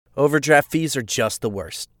Overdraft fees are just the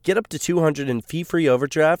worst. Get up to $200 in fee-free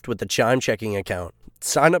overdraft with the Chime checking account.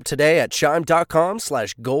 Sign up today at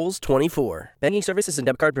chime.com/goals24. Banking services and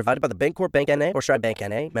debit card provided by the Bancorp Bank N.A. or Stride Bank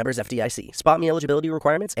N.A. Members FDIC. Spot me eligibility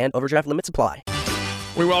requirements and overdraft limits apply.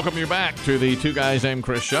 We welcome you back to the Two Guys Named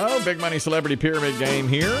Chris show. Big Money Celebrity Pyramid game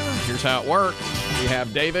here. Here's how it works. We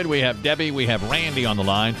have David, we have Debbie, we have Randy on the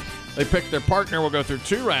line. They pick their partner. We'll go through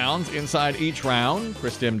 2 rounds. Inside each round,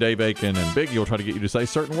 Chris, Tim, Dave Aiken, and Biggie will try to get you to say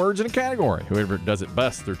certain words in a category. Whoever does it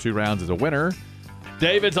best through 2 rounds is a winner.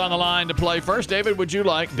 David's on the line to play first. David, would you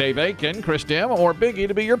like Dave Aiken, Chris, Tim, or Biggie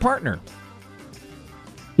to be your partner?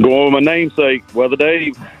 Going with my namesake, Weather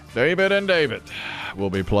Dave. David and David will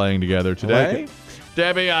be playing together today.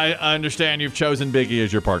 Debbie, I understand you've chosen Biggie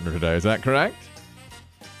as your partner today. Is that correct?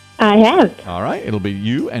 I have. All right. It'll be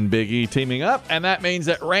you and Biggie teaming up, and that means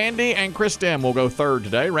that Randy and Chris Tim will go third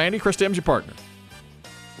today. Randy, Chris Tim's your partner.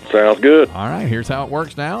 Sounds good. All right. Here's how it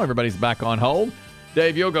works now. Everybody's back on hold.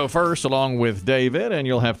 Dave, you'll go first along with David, and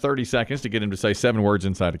you'll have 30 seconds to get him to say 7 words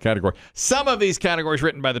inside a category. Some of these categories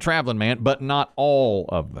written by the Traveling Man, but not all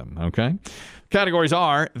of them, okay? Categories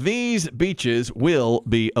are, these beaches will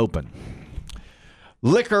be open.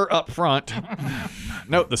 Liquor up front.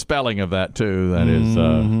 Note the spelling of that, too. That is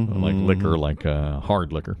like liquor, like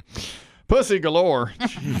hard liquor. Pussy galore.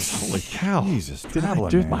 Jeez, holy cow. Jesus,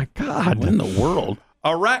 Dude, my God. What in the world?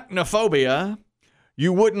 Arachnophobia.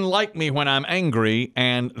 You Wouldn't Like Me When I'm Angry,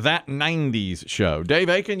 and That 90s Show. Dave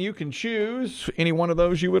Aiken, you can choose any one of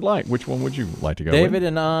those you would like. Which one would you like to go with? David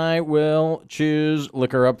and I will choose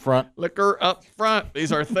liquor up front. Liquor up front.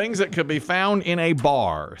 These are things that could be found in a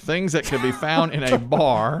bar. Things that could be found in a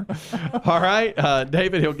bar. All right.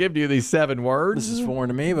 David, he'll give you these 7 words. This is foreign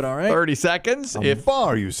to me, but all right. 30 seconds. If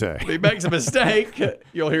bar, you say. If he makes a mistake,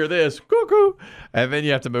 you'll hear this. Cuckoo. And then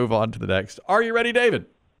you have to move on to the next. Are you ready, David?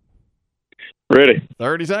 Ready.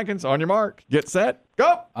 30 seconds. On your mark. Get set.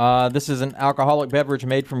 Go. This is an alcoholic beverage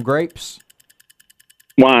made from grapes.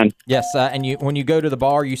 Wine. Yes, and when you go to the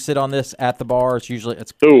bar, you sit on this at the bar. It's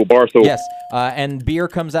Bar stool. Yes, and beer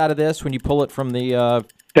comes out of this when you pull it from the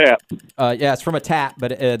Tap. Yeah, it's from a tap,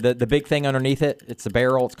 but the big thing underneath it, it's a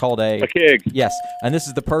barrel. It's called a keg. Yes, and this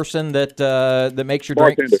is the person that makes your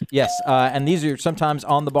Bartender. drinks. Yes, and these are sometimes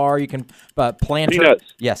on the bar. You can plan.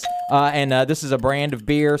 Peanuts. Yes, and this is a brand of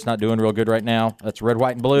beer. It's not doing real good right now. That's red,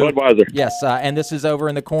 white, and blue. Budweiser. Yes, and this is over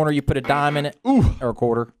in the corner. You put a dime in it. Ooh. Or a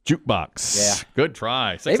quarter. Jukebox. Yeah. Good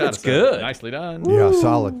try. 6 David's out of 7. good. Nicely done. Yeah,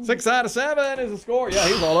 solid. 6 out of 7 is the score. Yeah,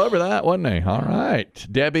 he was all over that, wasn't he? All right.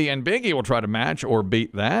 Debbie and Biggie will try to match or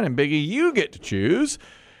beat that. And Biggie, you get to choose.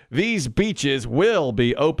 These beaches will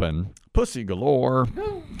be open. Pussy galore.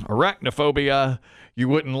 Arachnophobia. You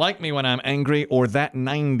Wouldn't Like Me When I'm Angry, or That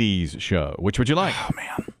 90s Show. Which would you like? Oh,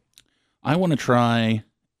 man. I want to try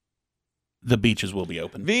The Beaches Will Be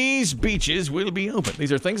Open. These beaches will be open.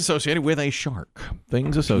 These are things associated with a shark.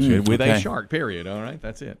 Things associated with a shark, period. All right,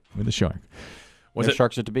 that's it. With a shark. Was There's it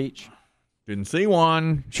sharks at the beach. Didn't see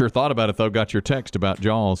one. Sure thought about it, though. Got your text about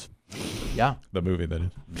Jaws. Yeah. The movie, that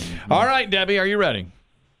is. All right, Debbie, are you ready?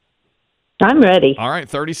 I'm ready. All right,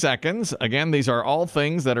 30 seconds. Again, these are all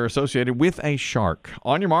things that are associated with a shark.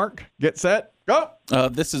 On your mark, get set, go.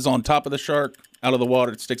 This is on top of the shark, out of the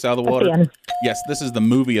water. It sticks out of the water. Fin. Yes, this is the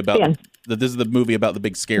movie about Fin. this is the movie about the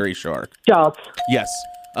big scary shark. Jaws. Yes.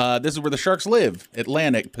 This is where the sharks live.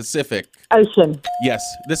 Atlantic, Pacific. Ocean. Yes.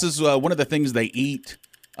 This is one of the things they eat.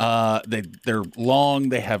 They're long.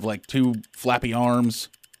 They have like 2 flappy arms.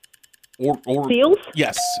 Or Seals.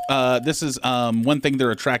 Yes. This is one thing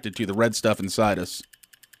they're attracted to, the red stuff inside us.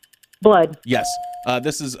 Blood. Yes.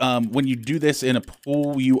 This is when you do this in a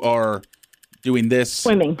pool, you are doing this.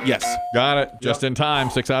 Swimming. Yes. Got it. Just in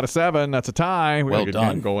time. 6 out of 7. That's a tie. We got Well a good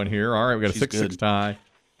done. game going here. All right, we got a She's 6-6 good. tie.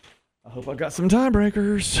 I hope I've got some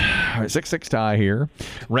tiebreakers. All right, 6-6 tie here.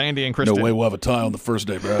 Randy and Kristen. No way we'll have a tie on the first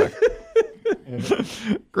day back.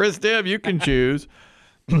 Chris Dibb, you can choose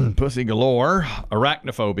Pussy Galore,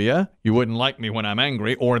 Arachnophobia, You Wouldn't Like Me When I'm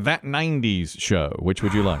Angry, or That 90s Show. Which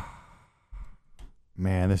would you like?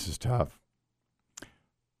 Man, this is tough.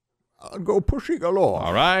 I'll go Pussy Galore.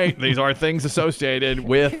 All right. These are things associated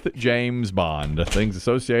with James Bond. Things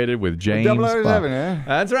associated with James 007, Bond. eh?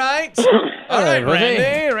 That's right. All right,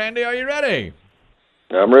 Randy. Randy, are you ready?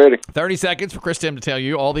 I'm ready. 30 seconds for Chris Tim to tell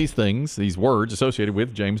you all these things, these words associated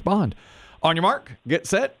with James Bond. On your mark, get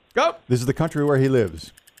set, go. This is the country where he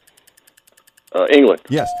lives. England.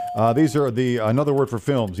 Yes. These are another word for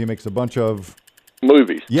films. He makes a bunch of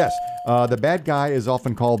Movies. Yes. The bad guy is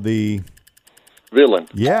often called the Villain.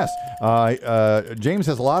 Yes. James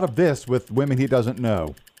has a lot of this with women he doesn't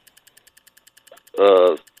know.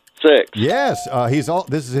 Sex. Yes.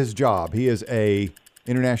 This is his job. He is a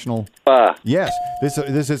International. 5. Yes.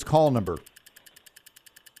 This is call number.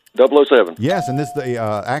 007. Yes, and this is the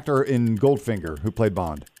actor in Goldfinger who played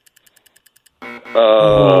Bond.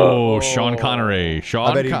 Sean Connery.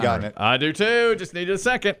 Sean I bet he'd Connery. gotten it. I do too. Just needed a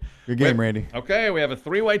second. Good game, Randy. Okay, we have a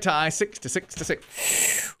 3-way tie,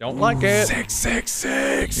 6-6. Don't like it.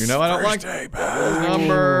 666. You know I don't like that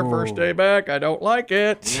number. First day back. I don't like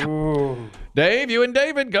it. Dave, you and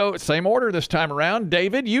David go same order this time around.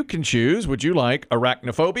 David, you can choose. Would you like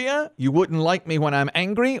Arachnophobia, You Wouldn't Like Me When I'm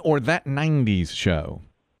Angry, or That 90s Show?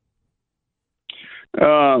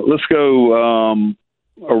 Let's go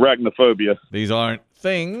Arachnophobia. These aren't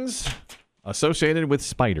things associated with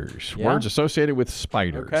spiders. Yeah. Words associated with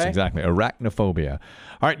spiders. Okay. Exactly. Arachnophobia.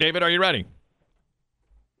 All right, David, are you ready?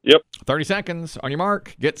 Yep. 30 seconds. On your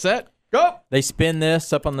mark. Get set. Go. They spin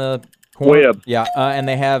this up on the corner. Web. Yeah, and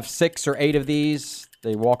they have 6 or 8 of these.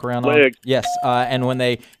 They walk around on. Leg. Yes, and when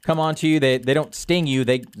they come onto you, they don't sting you.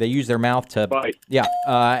 They use their mouth to Bite. Yeah,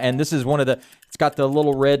 and this is one of the. It's got the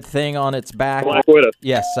little red thing on its back. Black Widow.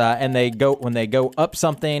 Yes, and when they go up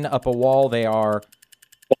something, up a wall, they are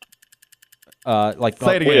like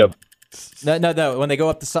Say it again. No. When they go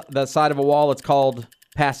up the side of a wall, it's called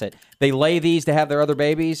pass it. They lay these to have their other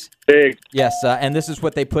babies. Big. Yes, and this is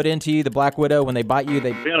what they put into you. The Black Widow. When they bite you,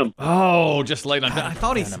 they. Venom. Oh, just late on. I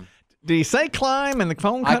thought did he say climb and the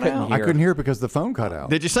phone cut couldn't out? hear. I couldn't hear it because the phone cut out.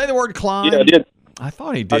 Did you say the word climb? Yeah, I did. I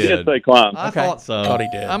thought he I did. did say climb. I Okay. thought so. Thought he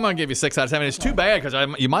did. I'm going to give you 6 out of 7. It's too bad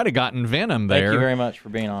because you might have gotten Venom there. Thank you very much for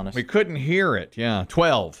being honest. We couldn't hear it. Yeah,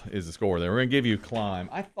 12 is the score there. We're going to give you climb.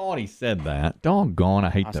 I thought he said that. Doggone, I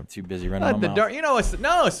hate I was that. too busy running my mouth.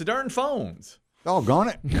 It's the darn phones. Doggone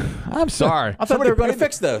it. I'm sorry. I thought they were going to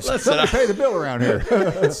fix those. Somebody pay the bill around here.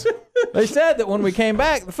 They said that when we came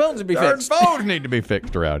back, the phones would be Darn fixed. phones need to be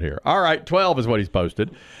fixed around here. All right, 12 is what he's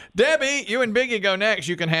posted. Debbie, you and Biggie go next.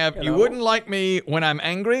 You can have You Wouldn't Like Me When I'm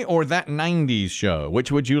Angry or That 90s Show.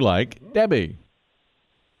 Which would you like? Debbie.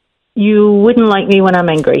 You wouldn't like me when I'm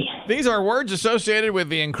angry. These are words associated with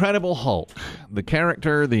the Incredible Hulk. The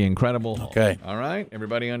character, the Incredible Hulk. Okay. All right,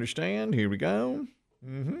 everybody understand? Here we go.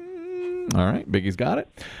 All right, Biggie's got it.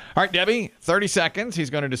 All right, Debbie, 30 seconds. He's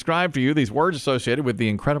going to describe for you these words associated with the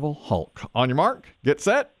Incredible Hulk. On your mark, get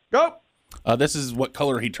set, go. This is what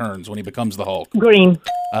color he turns when he becomes the Hulk. Green.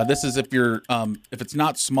 This is if you're if it's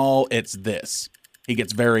not small, it's this. He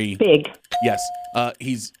gets very Big. yes.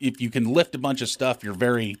 If you can lift a bunch of stuff, you're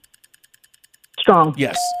very Strong.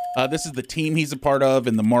 yes. This is the team he's a part of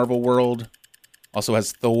in the Marvel world. Also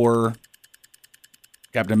has Thor,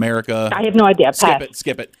 Captain America. I have no idea. Pass.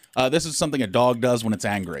 Skip it. This is something a dog does when it's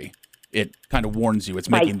angry. It kind of warns you it's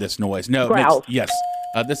Bite. making this noise. No, it Growl. makes, yes.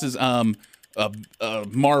 This is Marvel,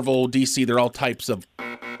 DC. They're all types of.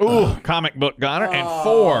 Ooh, comic book got it. And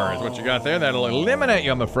 4 is what you got there. That'll eliminate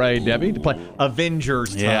you, I'm afraid, Debbie, to play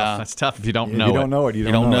Avengers. Tough. Yeah. That's tough if you don't If know you it. don't know it, you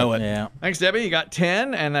You don't don't know it. Yeah. Thanks, Debbie. You got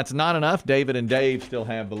 10, and that's not enough. David and Dave still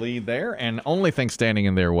have the lead there. And only thing standing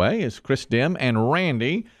in their way is Chris Dim and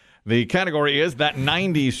Randy. The category is That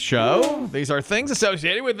 90s Show. These are things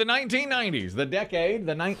associated with the 1990s, the decade,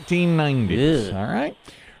 the 1990s. Yeah. All right.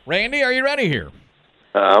 Randy, are you ready here?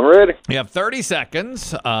 I'm ready. You have 30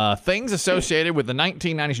 seconds. Things associated with the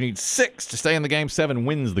 1990s. You need 6 to stay in the game. 7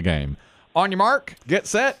 wins the game. On your mark, get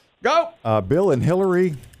set, go. Bill and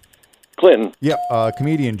Hillary. Clinton. Yep.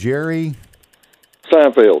 Comedian Jerry.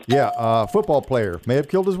 Seinfeld. Yeah. Football player. May have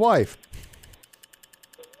killed his wife.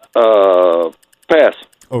 Pass.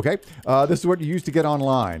 Okay. This is what you use to get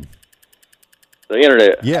online. The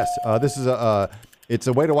internet. Yes. This is it's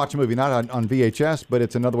a way to watch a movie, not on VHS, but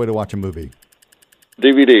it's another way to watch a movie.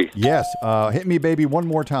 DVD. Yes. Hit Me Baby One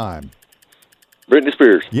More Time. Britney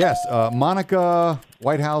Spears. Yes. Monica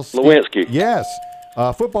Whitehouse. Lewinsky. Yes.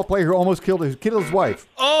 Football player who almost killed his wife.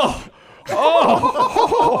 Oh! We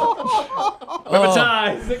have a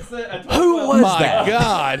tie. Who was My that?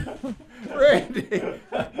 God.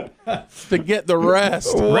 To get the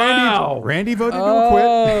rest. Wow. Randy voted to quit.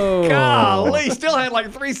 Oh. Golly, still had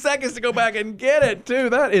like 3 seconds to go back and get it, too.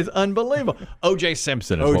 That is unbelievable. O.J.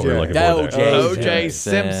 Simpson is what we're looking for there. O.J. O.J.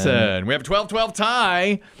 Simpson. We have a 12-12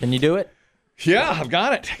 tie. Can you do it? Yeah, I've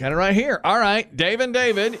got it. Got it right here. All right, Dave and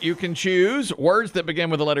David, you can choose words that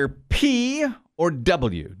begin with the letter P or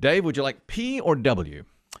W. Dave, would you like P or W?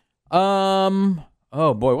 Oh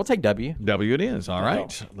boy, we'll take W. W it is. All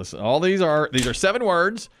right. Listen, all these are 7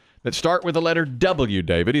 words that start with the letter W,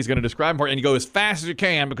 David. He's going to describe them for you, and you go as fast as you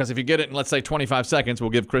can, because if you get it in, let's say, 25 seconds,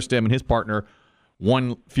 we'll give Chris Dim and his partner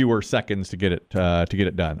 1 fewer seconds to get it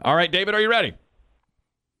done. All right, David, are you ready?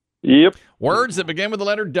 Yep. Words that begin with the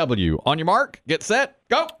letter W. On your mark, get set,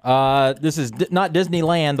 go. This is not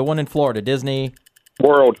Disneyland, the one in Florida. Disney.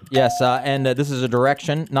 World. Yes, and this is a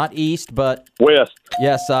direction, not east, but West.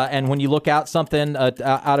 yes. And when you look out something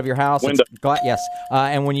out of your house, Window. Yes.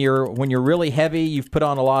 And when you're really heavy, you've put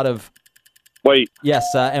on a lot of. Wait. Yes,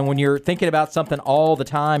 and when you're thinking about something all the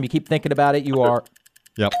time, you keep thinking about it. You are.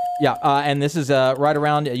 Yep. Yeah, and this is right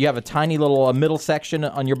around. You have a tiny little middle section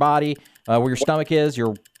on your body where your stomach is.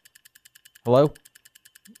 Your hello.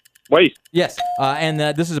 Wait. Yes, and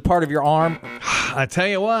this is a part of your arm. I tell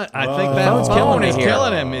you what, I think that Phone's phone killing me is here.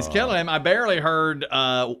 killing him. He's killing him. I barely heard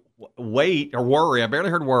wait or worry. I barely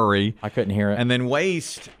heard worry. I couldn't hear it. And then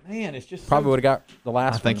waste. Man, it's just Probably would have got the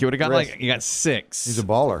last. I think you would have got you got 6. He's a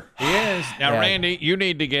baller. He is. Now, Yeah. Randy, you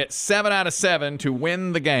need to get 7 out of 7 to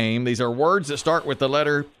win the game. These are words that start with the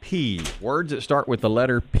letter P. Words that start with the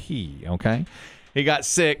letter P, okay? He got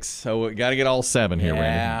 6, so we got to get all 7 here, Yeah.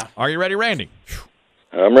 Randy. Are you ready, Randy?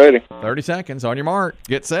 I'm ready. 30 seconds on your mark.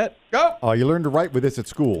 Get set. Go. You learn to write with this at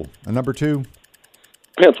school. Number 2.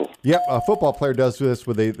 Pencil. Yep, a football player does this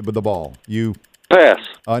with the ball. You Pass.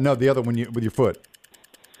 no, the other one with your foot.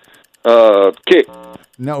 Kick.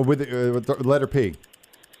 No, with the letter P.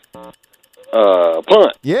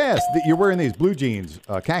 Punt. Yes, you're wearing these blue jeans,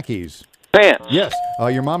 khakis. Pants. Yes,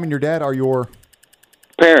 your mom and your dad are your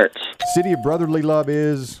Parents. city of brotherly love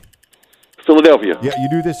is. Philadelphia. Yeah, you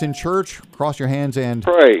do this in church. Cross your hands and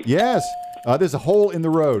Pray. Yes, there's a hole in the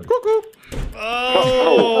road.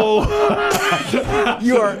 Oh.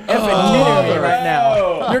 You are effing kidding me right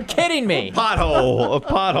now. You're kidding me. Pothole. A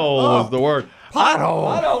pothole is the word. Pothole.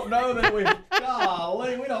 I don't know that we.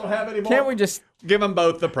 Golly, we don't have any more. Can't we just? Give them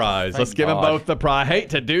both the prize? Let's give them God. both the prize. I hate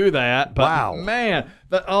to do that, but Wow. man,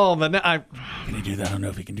 Can he do that? I don't know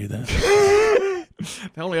if he can do that.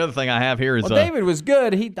 the only other thing I have here is Well, David was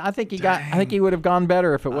good. I think he would have gone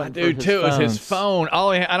better if it I wasn't. do for his too. Is his phones.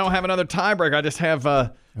 phone? I don't have another tiebreaker. I just have.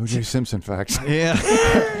 O.J. Simpson facts. Yeah.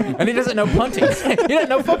 And he doesn't know punting. He doesn't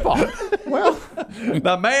know football. Well,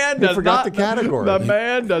 The man does forgot not. the category. The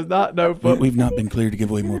man does not know football. We've not been cleared to give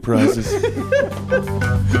away more prizes.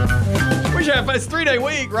 We should have it's 3-day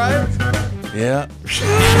week, right? Yeah.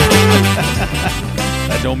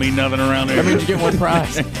 That don't mean nothing around here. That means you get one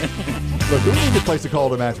prize. look, we need to place a call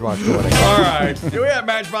to Matchbox 20. All right. Do we have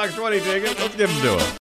Matchbox 20 tickets? Let's give them to him.